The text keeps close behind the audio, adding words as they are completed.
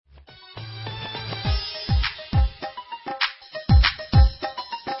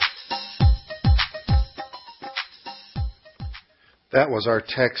That was our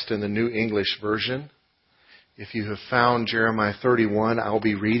text in the New English Version. If you have found Jeremiah 31, I'll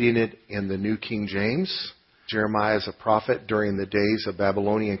be reading it in the New King James. Jeremiah is a prophet during the days of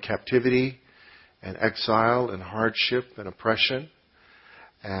Babylonian captivity and exile and hardship and oppression.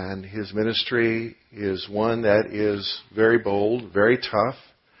 And his ministry is one that is very bold, very tough,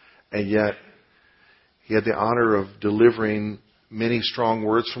 and yet he had the honor of delivering many strong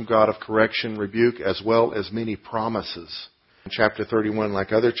words from God of correction, rebuke, as well as many promises. Chapter 31,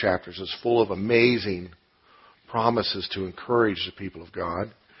 like other chapters, is full of amazing promises to encourage the people of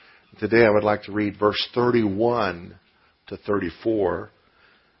God. Today I would like to read verse 31 to 34.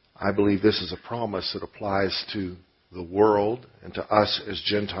 I believe this is a promise that applies to the world and to us as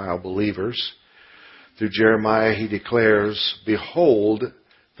Gentile believers. Through Jeremiah he declares, "Behold,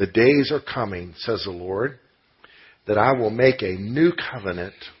 the days are coming, says the Lord, that I will make a new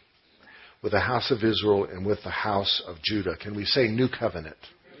covenant with the house of Israel and with the house of Judah." Can we say new covenant?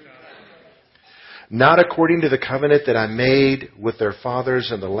 "Not according to the covenant that I made with their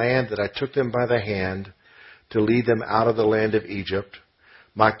fathers in the land that I took them by the hand to lead them out of the land of Egypt,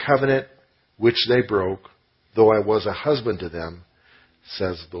 my covenant which they broke, though I was a husband to them,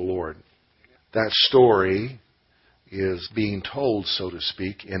 says the Lord." That story is being told, so to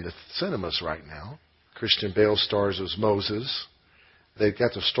speak, in the cinemas right now. Christian Bale stars as Moses. They've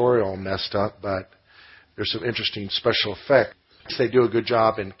got the story all messed up, but there's some interesting special effects. They do a good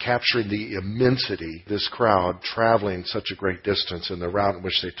job in capturing the immensity of this crowd traveling such a great distance, and the route in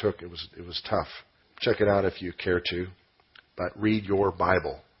which they took, it was tough. Check it out if you care to, but read your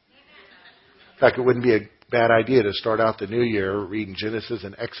Bible. In fact, it wouldn't be a bad idea to start out the new year reading Genesis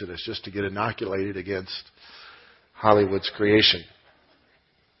and Exodus just to get inoculated against Hollywood's creation.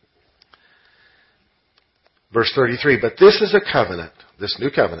 Verse 33, "But this is a covenant," this new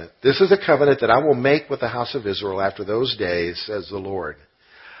covenant, "this is a covenant that I will make with the house of Israel after those days, says the Lord.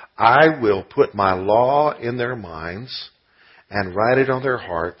 I will put my law in their minds and write it on their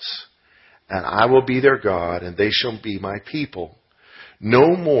hearts, and I will be their God, and they shall be my people.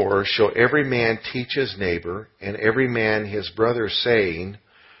 No more shall every man teach his neighbor and every man his brother, saying,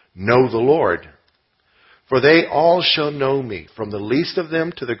 'Know the Lord.' For they all shall know me, from the least of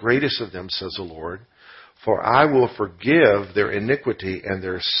them to the greatest of them, says the Lord. For I will forgive their iniquity, and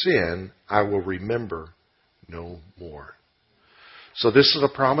their sin I will remember no more." So this is a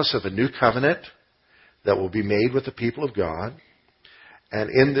promise of a new covenant that will be made with the people of God.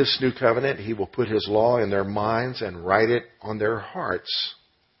 And in this new covenant, he will put his law in their minds and write it on their hearts.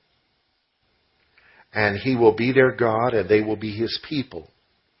 And he will be their God, and they will be his people.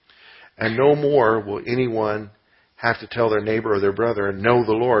 And no more will anyone have to tell their neighbor or their brother, "Know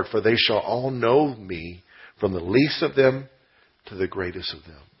the Lord," for they shall all know me, from the least of them to the greatest of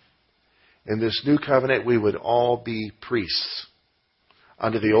them. In this new covenant, we would all be priests.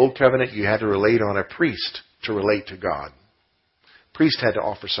 Under the old covenant, you had to relate on a priest to relate to God. A priest had to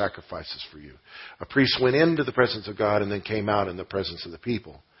offer sacrifices for you. A priest went into the presence of God and then came out in the presence of the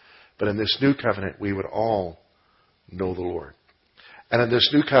people. But in this new covenant, we would all know the Lord. And in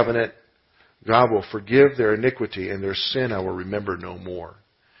this new covenant, God will forgive their iniquity, and their sin I will remember no more.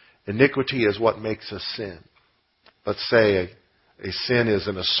 Iniquity is what makes us sin. Let's say a sin is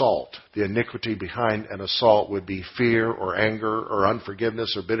an assault. The iniquity behind an assault would be fear or anger or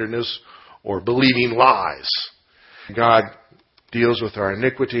unforgiveness or bitterness or believing lies. God deals with our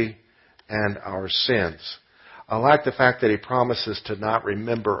iniquity and our sins. I like the fact that he promises to not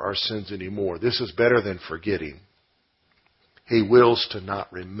remember our sins anymore. This is better than forgetting. He wills to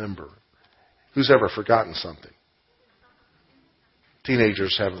not remember. Who's ever forgotten something?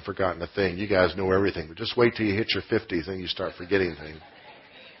 Teenagers haven't forgotten a thing. You guys know everything. But just wait till you hit your 50s and you start forgetting things.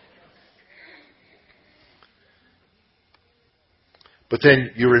 But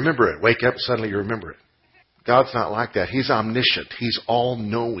then you remember it. Wake up, suddenly you remember it. God's not like that. He's omniscient. He's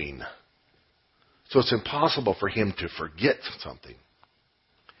all-knowing. So it's impossible for him to forget something.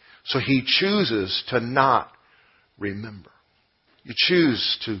 So he chooses to not remember. You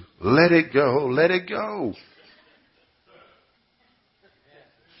choose to let it go. Let it go.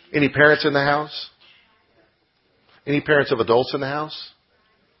 Any parents in the house? Any parents of adults in the house?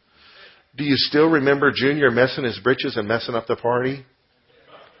 Do you still remember Junior messing his britches and messing up the party?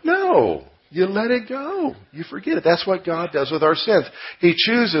 No. You let it go. You forget it. That's what God does with our sins. He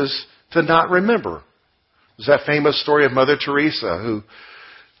chooses to not remember. There's that famous story of Mother Teresa, who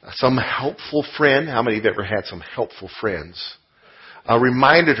some helpful friend, how many have ever had some helpful friends,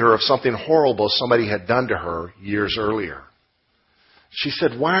 reminded her of something horrible somebody had done to her years earlier. She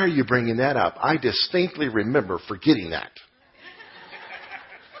said, "Why are you bringing that up? I distinctly remember forgetting that."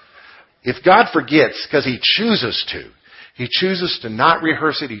 If God forgets because he chooses to, He chooses to not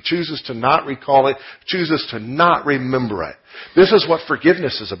rehearse it. He chooses to not recall it. Chooses to not remember it. This is what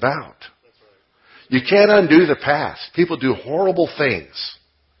forgiveness is about. You can't undo the past. People do horrible things.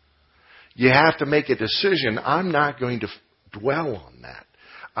 You have to make a decision. I'm not going to dwell on that.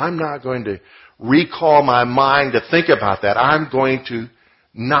 I'm not going to recall my mind to think about that. I'm going to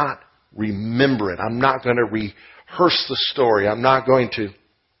not remember it. I'm not going to rehearse the story. I'm not going to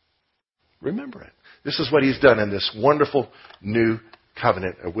remember it. This is what He's done in this wonderful new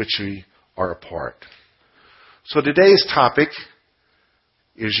covenant of which we are a part. So today's topic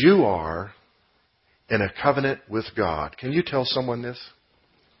is you are in a covenant with God. Can you tell someone this?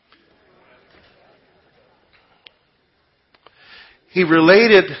 He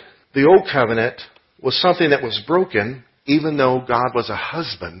related the old covenant was something that was broken, even though God was a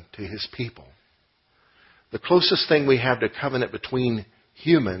husband to His people. The closest thing we have to covenant between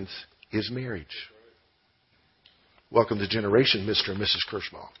humans is marriage. Welcome to Generation, Mr. and Mrs.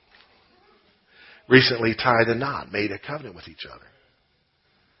 Kirschbaum. Recently tied a knot, made a covenant with each other.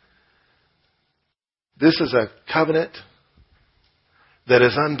 This is a covenant that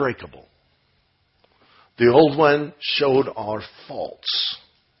is unbreakable. The old one showed our faults,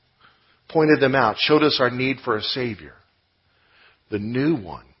 pointed them out, showed us our need for a Savior. The new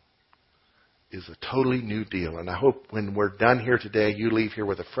one is a totally new deal. And I hope when we're done here today, you leave here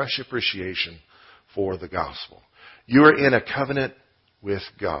with a fresh appreciation for the gospel. You are in a covenant with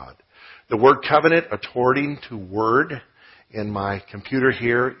God. The word covenant, according to Word in my computer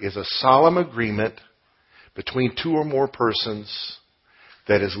here, is a solemn agreement between two or more persons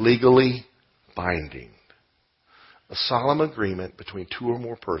that is legally binding. A solemn agreement between two or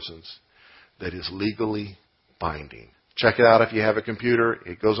more persons that is legally binding. Check it out if you have a computer.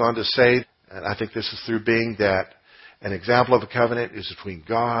 It goes on to say, and I think this is through Bing, that an example of a covenant is between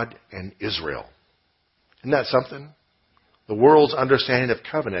God and Israel. Isn't that something? The world's understanding of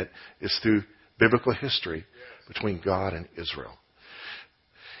covenant is through biblical history between God and Israel.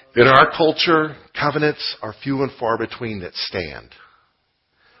 In our culture, covenants are few and far between that stand.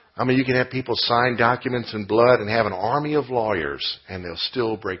 I mean, you can have people sign documents in blood and have an army of lawyers, and they'll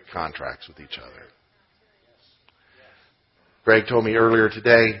still break contracts with each other. Greg told me earlier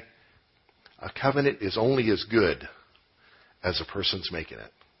today, a covenant is only as good as the person's making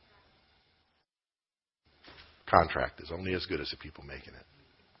it. Contract is only as good as the people making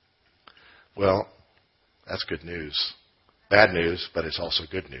it. Well, that's good news. Bad news, but it's also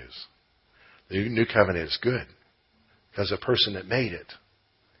good news. The new covenant is good because the person that made it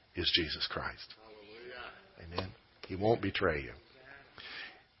is Jesus Christ. Amen. He won't betray you.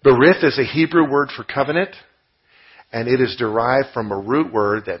 Berith is a Hebrew word for covenant, and it is derived from a root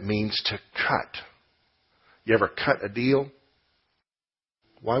word that means to cut. You ever cut a deal?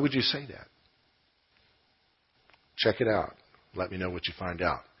 Why would you say that? Check it out. Let me know what you find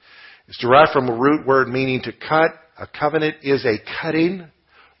out. It's derived from a root word meaning to cut. A covenant is a cutting,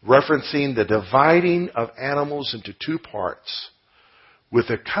 referencing the dividing of animals into two parts, with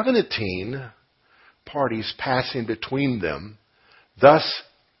the covenanting parties passing between them, thus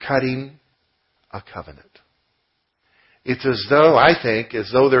cutting a covenant. It's as though, I think,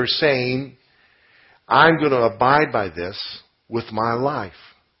 as though they're saying, I'm going to abide by this with my life.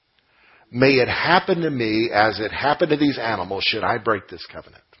 May it happen to me as it happened to these animals, should I break this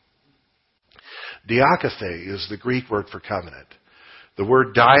covenant. Diakathe is the Greek word for covenant. The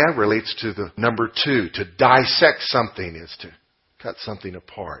word dia relates to the number 2. To dissect something is to cut something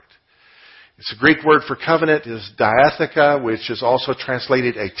apart. It's a Greek word for covenant is diatheka, which is also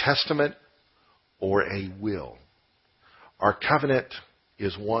translated a testament or a will. Our covenant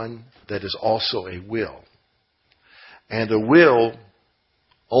is one that is also a will. And a will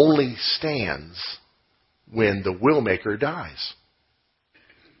only stands when the will maker dies.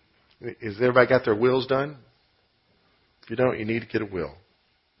 Has everybody got their wills done? If you don't, you need to get a will.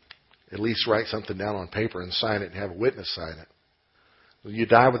 At least write something down on paper and sign it and have a witness sign it. When you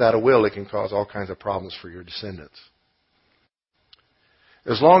die without a will, it can cause all kinds of problems for your descendants.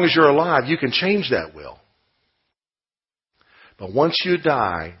 As long as you're alive, you can change that will. But once you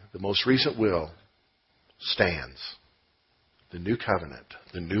die, the most recent will stands. The new covenant,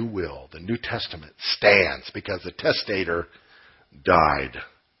 the new will, the New Testament stands because the testator died.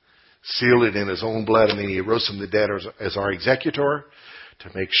 Sealed it in his own blood, and then he rose from the dead as our executor to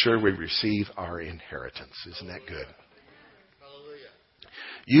make sure we receive our inheritance. Isn't that good?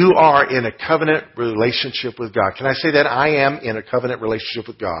 You are in a covenant relationship with God. Can I say that? I am in a covenant relationship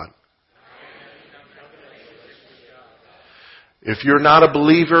with God. If you're not a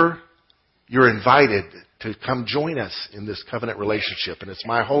believer, you're invited to come join us in this covenant relationship. And it's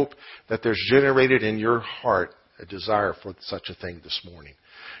my hope that there's generated in your heart a desire for such a thing this morning.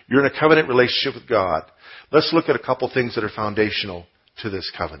 You're in a covenant relationship with God. Let's look at a couple things that are foundational to this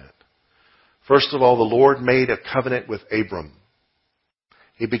covenant. First of all, the Lord made a covenant with Abram.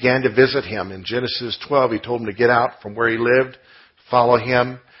 He began to visit him. In Genesis 12, he told him to get out from where he lived, follow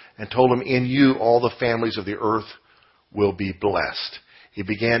him, and told him, in you all the families of the earth will be blessed. He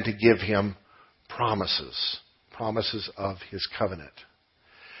began to give him promises of his covenant.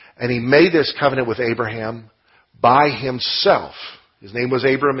 And he made this covenant with Abraham by himself. His name was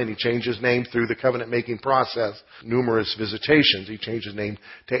Abram, and he changed his name through the covenant-making process. Numerous visitations, he changed his name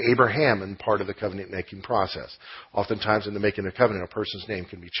to Abraham in part of the covenant-making process. Oftentimes in the making of a covenant, a person's name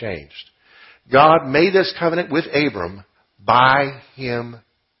can be changed. God made this covenant with Abram by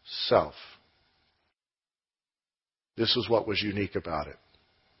himself. This was what was unique about it.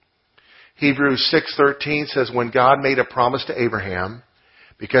 Hebrews 6:13 says, when God made a promise to Abraham,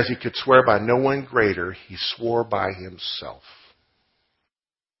 because he could swear by no one greater, he swore by himself.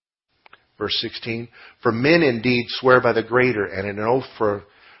 Verse 16, for men indeed swear by the greater, and an oath for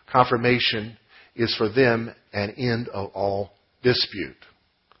confirmation is for them an end of all dispute.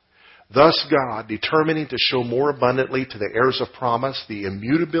 Thus God, determining to show more abundantly to the heirs of promise the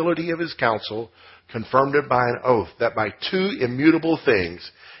immutability of his counsel, confirmed it by an oath, that by two immutable things,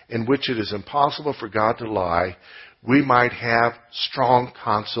 in which it is impossible for God to lie, we might have strong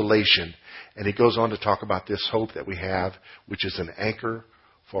consolation. And he goes on to talk about this hope that we have, which is an anchor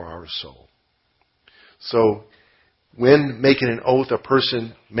for our soul. So, when making an oath, a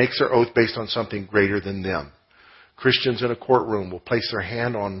person makes their oath based on something greater than them. Christians in a courtroom will place their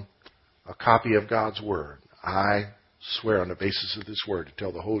hand on a copy of God's Word. I swear on the basis of this Word to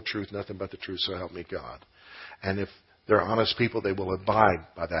tell the whole truth, nothing but the truth, so help me God. And if they're honest people, they will abide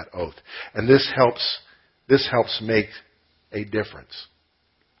by that oath. And this helps make a difference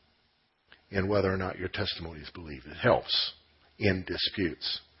in whether or not your testimony is believed. It helps in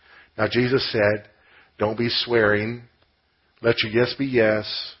disputes. Now, Jesus said, don't be swearing. Let your yes be yes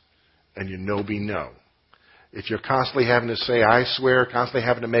and your no be no. If you're constantly having to say, I swear, constantly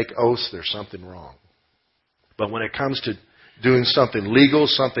having to make oaths, there's something wrong. But when it comes to doing something legal,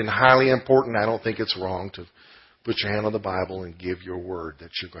 something highly important, I don't think it's wrong to put your hand on the Bible and give your word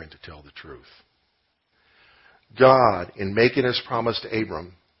that you're going to tell the truth. God, in making his promise to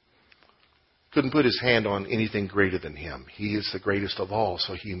Abram, couldn't put his hand on anything greater than him. He is the greatest of all,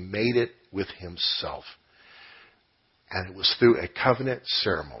 so he made it with himself. And it was through a covenant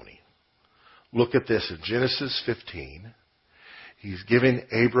ceremony. Look at this in Genesis 15. He's giving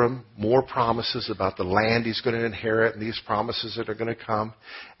Abram more promises about the land he's going to inherit and these promises that are going to come.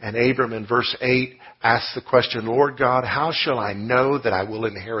 And Abram in verse 8 asks the question, Lord God, how shall I know that I will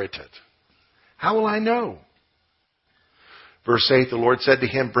inherit it? How will I know? Verse 8, the Lord said to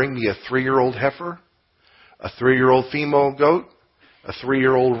him, bring me a 3-year-old heifer, a 3-year-old female goat, a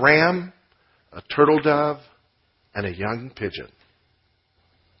 3-year-old ram, a turtle dove, and a young pigeon.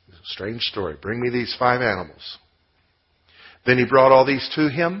 It's a strange story. Bring me these 5 animals. Then he brought all these to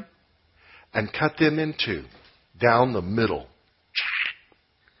him and cut them in two, down the middle,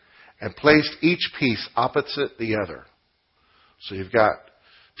 and placed each piece opposite the other. So you've got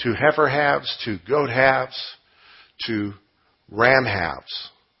 2 heifer halves, 2 goat halves, 2 ram halves.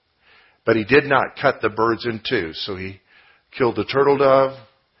 But he did not cut the birds in two. So he killed the turtle dove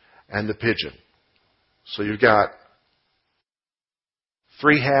and the pigeon. So you've got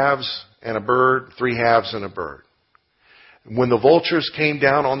 3 halves and a bird, 3 halves and a bird. When the vultures came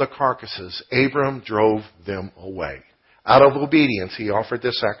down on the carcasses, Abram drove them away. Out of obedience, he offered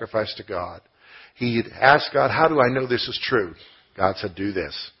this sacrifice to God. He asked God, how do I know this is true? God said, do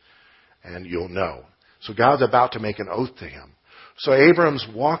this, and you'll know. So God's about to make an oath to him. So Abram's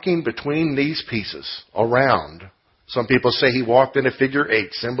walking between these pieces around. Some people say he walked in a figure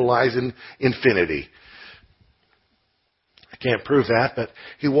 8, symbolizing infinity. I can't prove that, but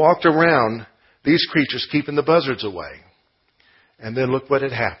he walked around these creatures, keeping the buzzards away. And then look what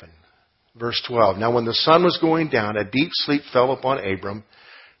had happened. Verse 12. Now when the sun was going down, a deep sleep fell upon Abram.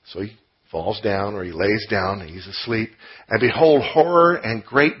 So he falls down, or he lays down, and he's asleep. And behold, horror and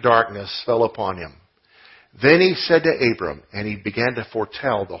great darkness fell upon him. Then he said to Abram, and he began to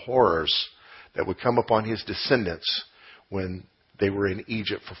foretell the horrors that would come upon his descendants when they were in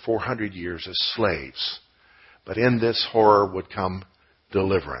Egypt for 400 years as slaves. But in this horror would come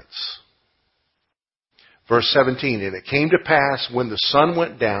deliverance. Verse 17, and it came to pass when the sun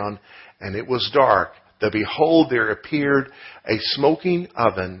went down and it was dark, that behold, there appeared a smoking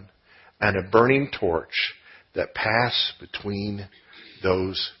oven and a burning torch that passed between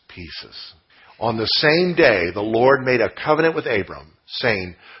those pieces. On the same day, the Lord made a covenant with Abram,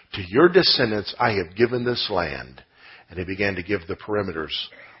 saying, to your descendants I have given this land. And he began to give the perimeters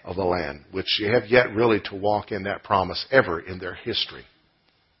of the land, which you have yet really to walk in that promise ever in their history.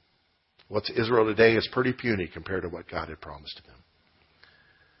 What's Israel today is pretty puny compared to what God had promised to them.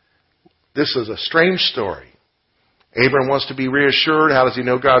 This is a strange story. Abram wants to be reassured. How does he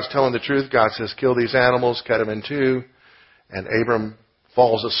know God's telling the truth? God says, kill these animals, cut them in two. And Abram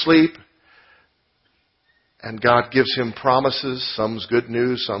falls asleep. And God gives him promises. Some's good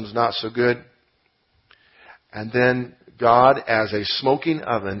news, some's not so good. And then God, as a smoking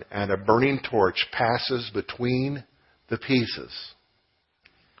oven and a burning torch, passes between the pieces.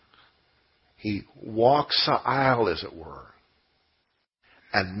 He walks the aisle, as it were,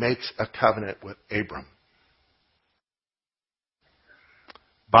 and makes a covenant with Abram.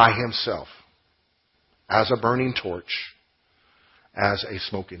 By himself. As a burning torch. As a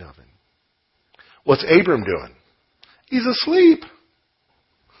smoking oven. What's Abram doing? He's asleep.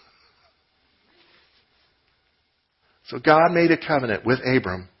 So God made a covenant with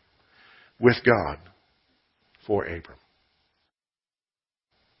Abram, with God, for Abram.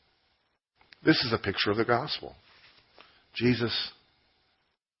 This is a picture of the gospel. Jesus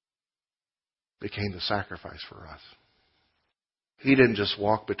became the sacrifice for us. He didn't just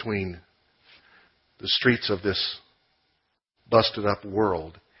walk between the streets of this busted up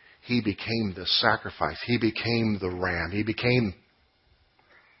world. He became the sacrifice. He became the ram. He became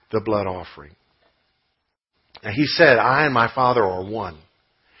the blood offering. And he said, I and my Father are one.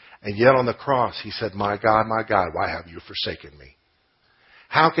 And yet on the cross, he said, my God, why have you forsaken me?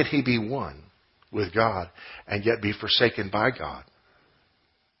 How could he be one with God and yet be forsaken by God?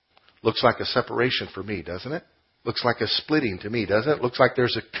 Looks like a separation for me, doesn't it? Looks like a splitting to me, doesn't it? Looks like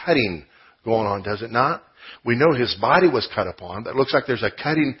there's a cutting going on, does it not? We know his body was cut upon, but it looks like there's a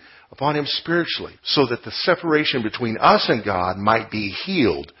cutting upon him spiritually, so that the separation between us and God might be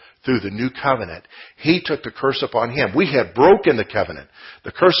healed through the new covenant. He took the curse upon him. We had broken the covenant.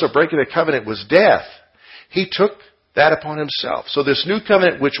 The curse of breaking the covenant was death. He took that upon himself. So this new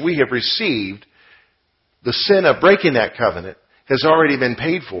covenant which we have received, the sin of breaking that covenant has already been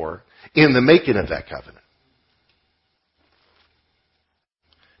paid for in the making of that covenant.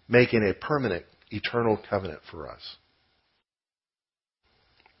 Making a permanent, eternal covenant for us.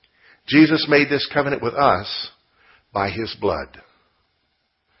 Jesus made this covenant with us by his blood.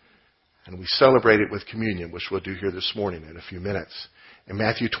 And we celebrate it with communion, which we'll do here this morning in a few minutes. In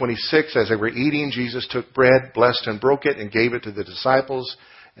Matthew 26, as they were eating, Jesus took bread, blessed and broke it, and gave it to the disciples,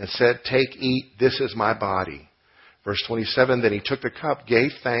 and said, take, eat, this is my body. Verse 27, then he took the cup,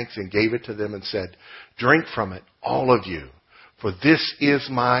 gave thanks, and gave it to them, and said, drink from it, all of you, for this is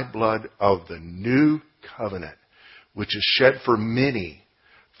my blood of the new covenant, which is shed for many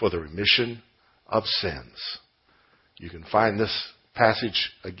for the remission of sins. You can find this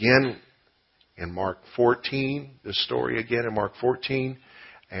passage again in Mark 14, this story again in Mark 14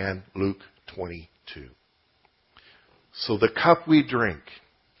 and Luke 22. So the cup we drink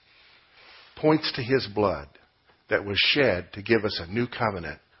points to his blood that was shed to give us a new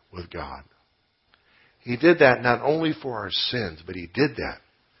covenant with God. He did that not only for our sins, but he did that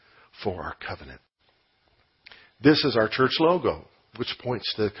for our covenant. This is our church logo, which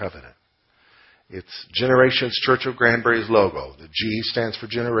points to the covenant. It's Generations Church of Granbury's logo. The G stands for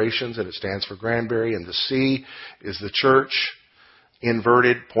Generations, and it stands for Granbury, and the C is the church,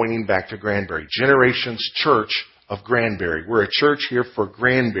 inverted, pointing back to Granbury. Generations Church of Granbury. We're a church here for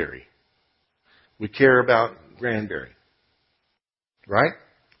Granbury. We care about Granbury. Right?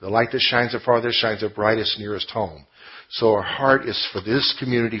 The light that shines the farthest shines the brightest nearest home. So our heart is for this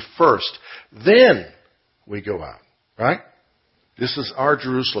community first. Then we go out. Right? This is our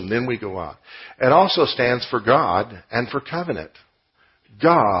Jerusalem. Then we go out. It also stands for God and for covenant.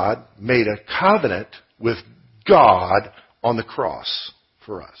 God made a covenant with God on the cross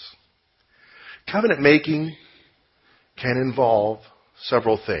for us. Covenant making can involve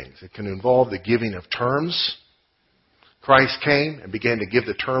several things. It can involve the giving of terms. Christ came and began to give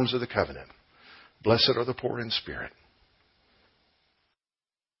the terms of the covenant. Blessed are the poor in spirit.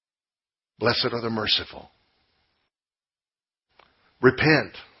 Blessed are the merciful.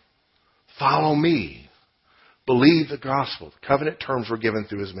 Repent. Follow me. Believe the gospel. The covenant terms were given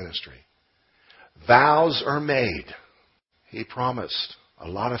through his ministry. Vows are made. He promised a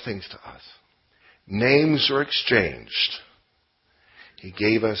lot of things to us. Names are exchanged. He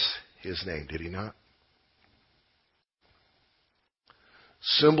gave us his name, did he not?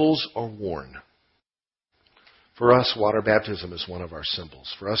 Symbols are worn. For us, water baptism is one of our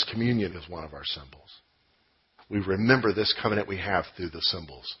symbols. For us, communion is one of our symbols. We remember this covenant we have through the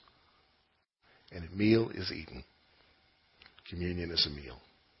symbols. and a meal is eaten. Communion is a meal.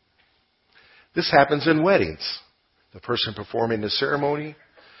 This happens in weddings. The person performing the ceremony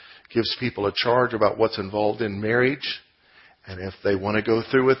gives people a charge about what's involved in marriage, and if they want to go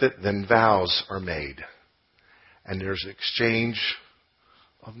through with it, then vows are made. And there's an exchange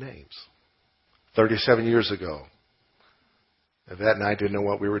of names. 37 years ago, Yvette and I didn't know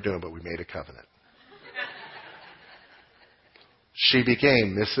what we were doing, but we made a covenant. She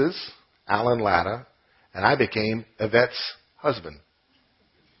became Mrs. Alan Latta, and I became Yvette's husband.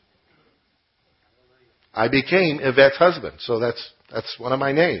 I became Yvette's husband, so that's one of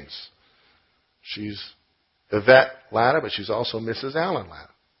my names. She's Yvette Latta, but she's also Mrs. Alan Latta.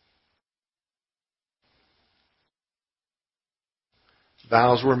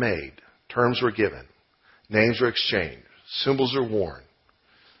 Vows were made. Terms were given. Names were exchanged. Symbols were worn.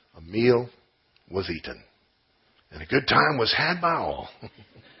 A meal was eaten. And a good time was had by all.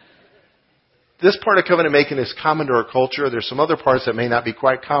 This part of covenant making is common to our culture. There's some other parts that may not be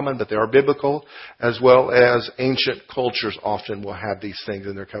quite common, but they are biblical, as well as ancient cultures often will have these things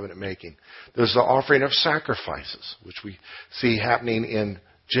in their covenant making. There's the offering of sacrifices, which we see happening in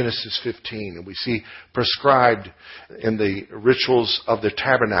Genesis 15, and we see prescribed in the rituals of the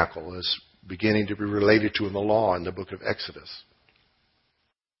tabernacle as beginning to be related to in the law in the book of Exodus.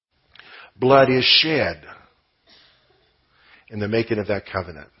 Blood is shed in the making of that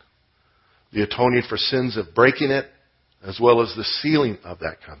covenant. The atoning for sins of breaking it, as well as the sealing of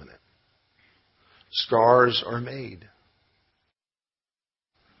that covenant. Scars are made.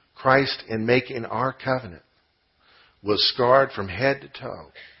 Christ, in making our covenant, was scarred from head to toe.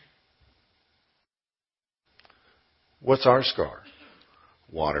 What's our scar?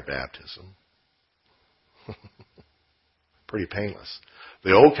 Water baptism. Pretty painless.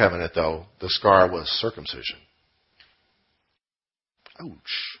 The old covenant, though, the scar was circumcision.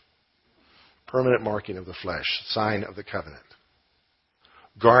 Ouch. Permanent marking of the flesh, sign of the covenant.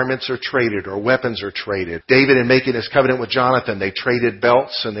 Garments are traded or weapons are traded. David, in making his covenant with Jonathan, they traded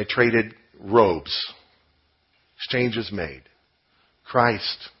belts and they traded robes. Exchanges made.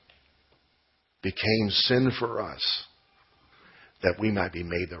 Christ became sin for us that we might be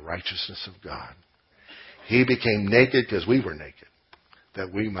made the righteousness of God. He became naked because we were naked,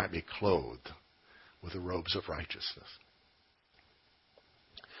 that we might be clothed with the robes of righteousness.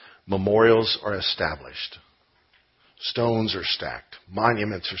 Memorials are established. Stones are stacked.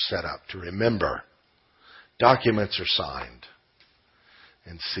 Monuments are set up to remember. Documents are signed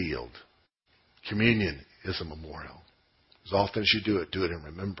and sealed. Communion is a memorial. As often as you do it in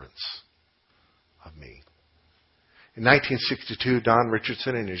remembrance of me. In 1962, Don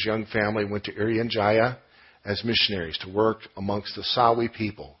Richardson and his young family went to Irian Jaya as missionaries to work amongst the Sawi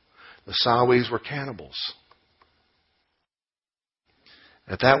people. The Sawis were cannibals.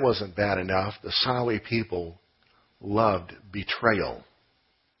 If that wasn't bad enough, the Sawi people loved betrayal.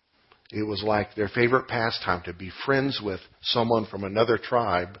 It was like their favorite pastime to be friends with someone from another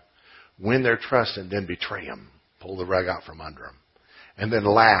tribe, win their trust, and then betray them, pull the rug out from under them, and then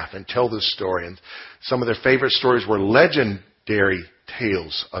laugh and tell this story. And some of their favorite stories were legendary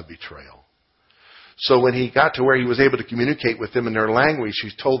tales of betrayal. So when he got to where he was able to communicate with them in their language,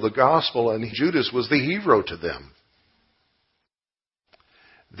 he told the gospel, and Judas was the hero to them.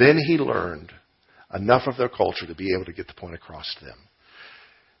 Then he learned enough of their culture to be able to get the point across to them.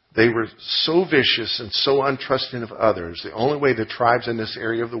 They were so vicious and so untrusting of others. The only way the tribes in this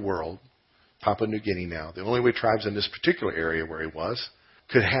area of the world, Papua New Guinea now, the only way tribes in this particular area where he was,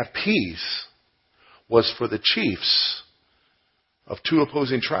 could have peace was for the chiefs of two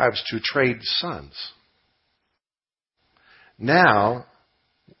opposing tribes to trade sons. Now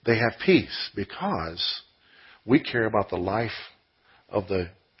they have peace because we care about the life of the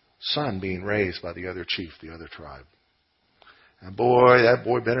son being raised by the other chief, the other tribe. And boy, that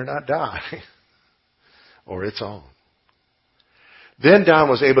boy better not die, or it's on. Then Don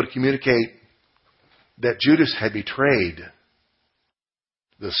was able to communicate that Judas had betrayed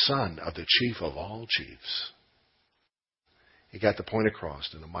the son of the chief of all chiefs. He got the point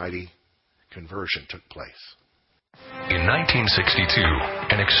across, and a mighty conversion took place. In 1962,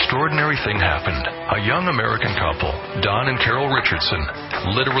 an extraordinary thing happened. A young American couple, Don and Carol Richardson,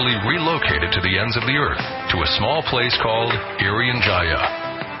 literally relocated to the ends of the earth to a small place called Irian Jaya.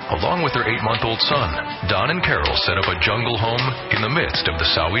 Along with their 8-month-old son, Don and Carol set up a jungle home in the midst of the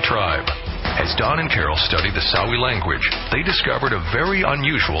Sawi tribe. As Don and Carol studied the Sawi language, they discovered a very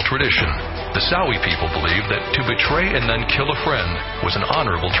unusual tradition. The Sawi people believed that to betray and then kill a friend was an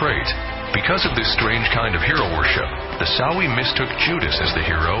honorable trait. Because of this strange kind of hero worship, the Sawi mistook Judas as the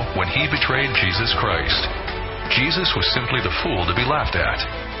hero when he betrayed Jesus Christ. Jesus was simply the fool to be laughed at.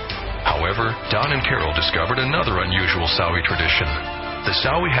 However, Don and Carol discovered another unusual Sawi tradition. The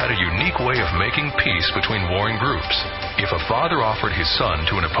Sawi had a unique way of making peace between warring groups. If a father offered his son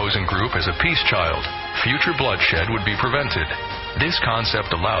to an opposing group as a peace child, future bloodshed would be prevented. This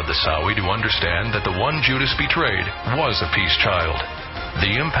concept allowed the Sawi to understand that the one Judas betrayed was a peace child.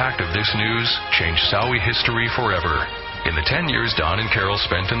 The impact of this news changed Sawi history forever. In the 10 years Don and Carol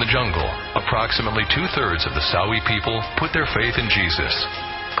spent in the jungle, approximately 2/3 of the Sawi people put their faith in Jesus.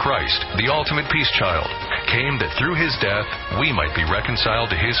 Christ, the ultimate peace child, came that through his death we might be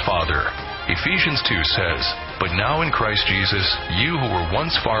reconciled to his Father. Ephesians 2 says, "But now in Christ Jesus, you who were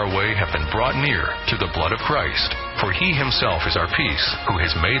once far away have been brought near through the blood of Christ. For he himself is our peace, who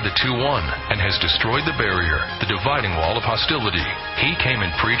has made the two one, and has destroyed the barrier, the dividing wall of hostility. He came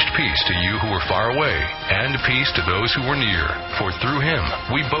and preached peace to you who were far away, and peace to those who were near. For through him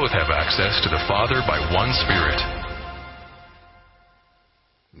we both have access to the Father by one Spirit."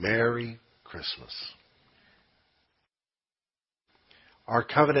 Merry Christmas. Our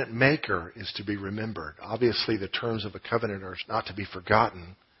covenant maker is to be remembered. Obviously, the terms of a covenant are not to be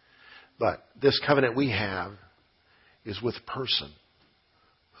forgotten. But this covenant we have is with a person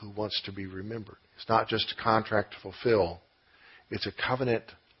who wants to be remembered. It's not just a contract to fulfill. It's a covenant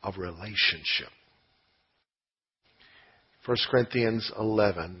of relationship. 1 Corinthians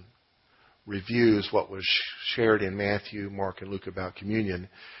 11 reviews what was shared in Matthew, Mark, and Luke about communion.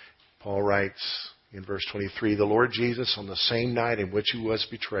 Paul writes in verse 23, "The Lord Jesus, on the same night in which he was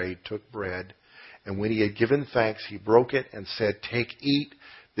betrayed, took bread, and when he had given thanks, he broke it and said, 'Take, eat,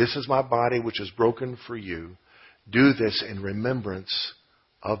 this is my body which is broken for you. Do this in remembrance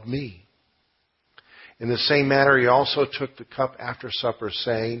of me.' In the same manner, he also took the cup after supper,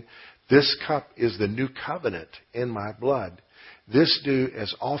 saying, 'This cup is the new covenant in my blood. This do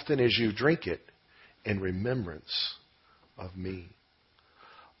as often as you drink it in remembrance of me.'"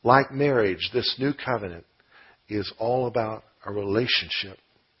 Like marriage, this new covenant is all about a relationship,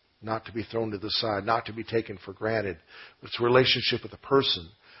 not to be thrown to the side, not to be taken for granted. It's a relationship with a person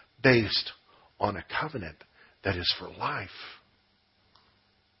based on a covenant that is for life.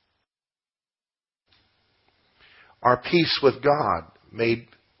 Our peace with God, made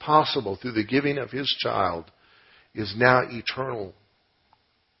possible through the giving of his child, is now eternal.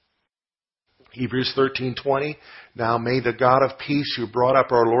 Hebrews 13:20, "Now may the God of peace, who brought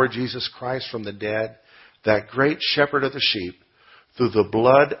up our Lord Jesus Christ from the dead, that great shepherd of the sheep, through the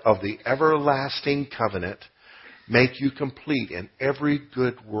blood of the everlasting covenant, make you complete in every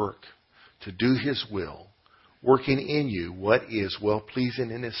good work to do his will, working in you what is well-pleasing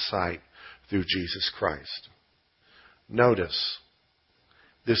in his sight through Jesus Christ." Notice,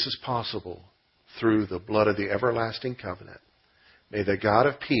 this is possible through the blood of the everlasting covenant. May the God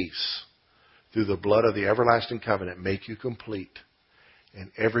of peace, through the blood of the everlasting covenant, make you complete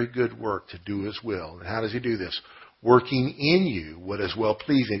in every good work to do his will. And how does he do this? Working in you what is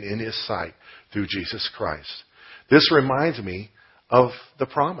well-pleasing in his sight through Jesus Christ. This reminds me of the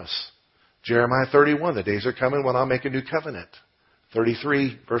promise. Jeremiah 31, "The days are coming when I'll make a new covenant."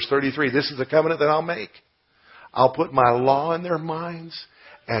 33, verse 33, "This is the covenant that I'll make. I'll put my law in their minds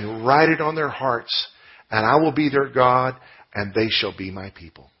and write it on their hearts, and I will be their God, and they shall be my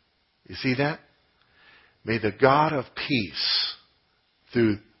people." You see that? May the God of peace,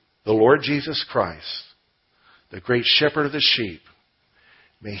 through the Lord Jesus Christ, the great shepherd of the sheep,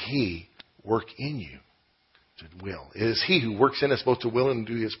 may he work in you to will. It is he who works in us both to will and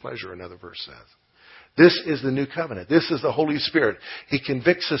do his pleasure, another verse says. This is the new covenant. This is the Holy Spirit. He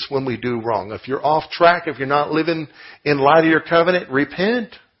convicts us when we do wrong. If you're off track, if you're not living in light of your covenant,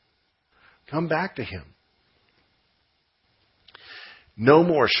 repent. Come back to him. "No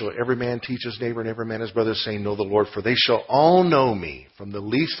more shall every man teach his neighbor and every man his brother, saying, 'Know the Lord,' for they shall all know me, from the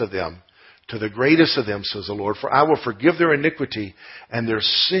least of them to the greatest of them, says the Lord. For I will forgive their iniquity, and their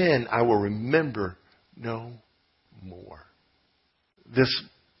sin I will remember no more." This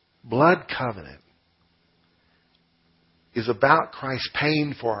blood covenant is about Christ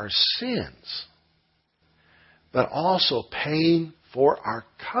paying for our sins, but also paying for our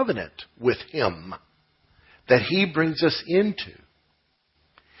covenant with him that he brings us into.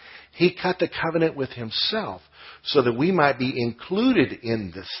 He cut the covenant with himself so that we might be included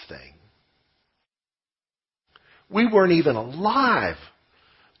in this thing. We weren't even alive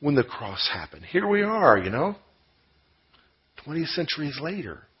when the cross happened. Here we are, 20 centuries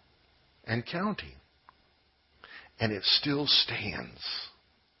later and counting. And it still stands.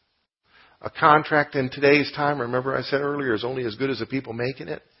 A contract in today's time, remember I said earlier, is only as good as the people making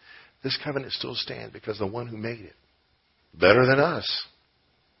it. This covenant still stands because the one who made it, better than us.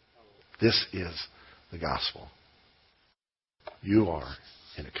 This is the gospel. You are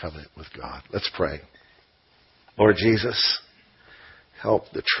in a covenant with God. Let's pray. Lord Jesus, help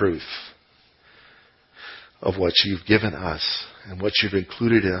the truth of what you've given us and what you've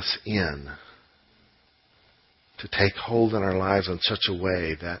included us in to take hold in our lives in such a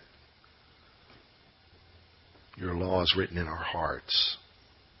way that your law is written in our hearts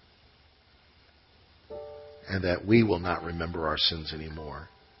and that we will not remember our sins anymore.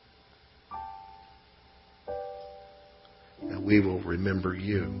 That we will remember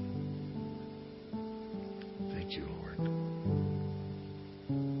you. Thank you, Lord.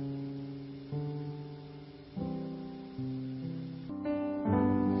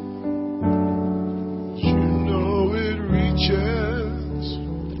 You know it reaches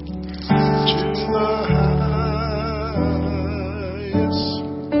to the highest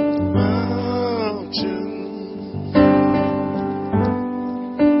mountain,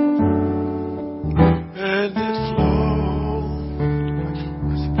 and it flows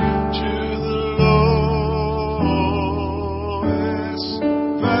to the lowest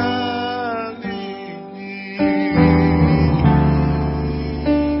valley.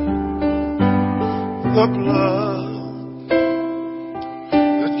 The blood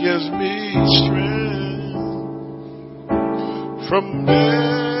that gives me strength from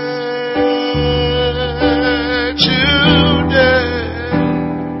day to day,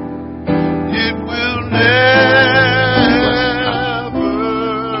 it will never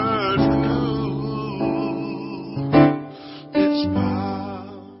lose its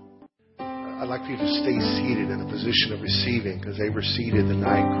power. I'd like for you to stay seated in a position of receiving, because they were seated the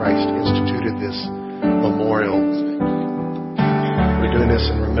night Christ instituted this memorial. We're doing this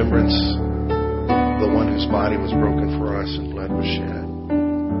in remembrance of the one whose body was broken for us and blood was shed.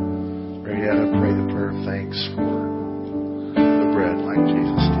 Ready to pray the prayer of thanks for the bread like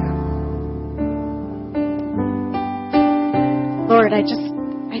Jesus did. Lord, I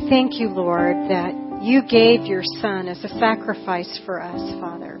thank you, Lord, that you gave your Son as a sacrifice for us,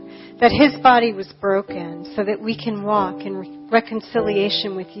 Father. That his body was broken so that we can walk in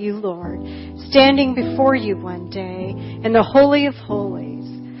reconciliation with you, Lord. Standing before you one day in the Holy of Holies,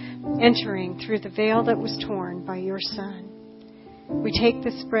 entering through the veil that was torn by your Son. We take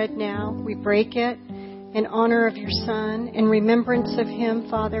this bread now, we break it in honor of your Son, in remembrance of him,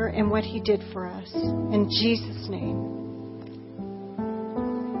 Father, and what he did for us. In Jesus' name.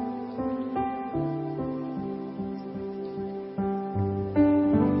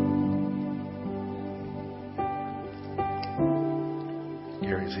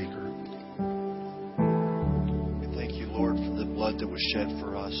 Gary's eager. We thank you, Lord, for the blood that was shed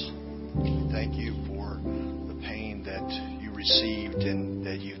for us. We thank you for the pain that you received and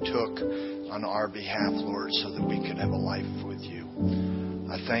that you took on our behalf, Lord, so that we could have a life with you.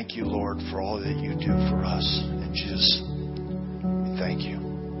 I thank you, Lord, for all that you do for us. And Jesus, we thank you.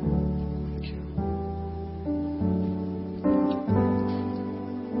 Thank you.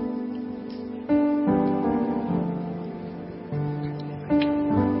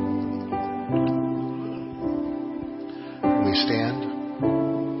 Can we stand?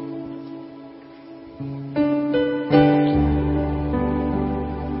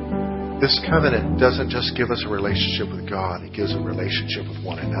 This covenant doesn't just give us a relationship with God, it gives a relationship with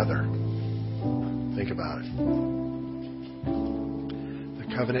one another. Think about it. The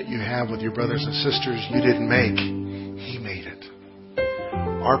covenant you have with your brothers and sisters, you didn't make. He made it.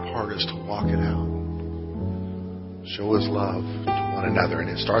 Our part is to walk it out. Show his love to one another. And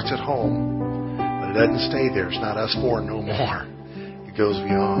it starts at home, but it doesn't stay there. It's not us four no more. It goes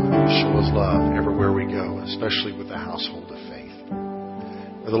beyond. Show his love everywhere we go, especially with the household of faith.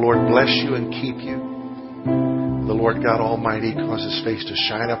 May the Lord bless you and keep you. May the Lord God Almighty cause his face to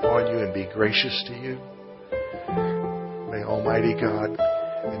shine upon you and be gracious to you. May Almighty God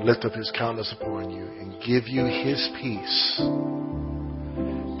lift up his countenance upon you and give you his peace.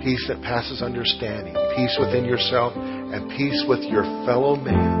 Peace that passes understanding. Peace within yourself and peace with your fellow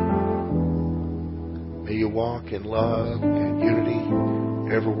man. May you walk in love and unity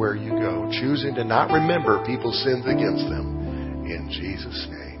everywhere you go, choosing to not remember people's sins against them. In Jesus'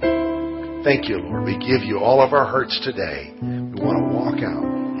 name. Thank you, Lord. We give you all of our hurts today. We want to walk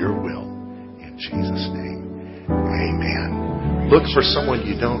out your will. In Jesus' name. Amen. Look for someone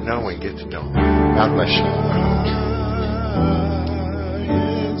you don't know and get to know them. God bless you.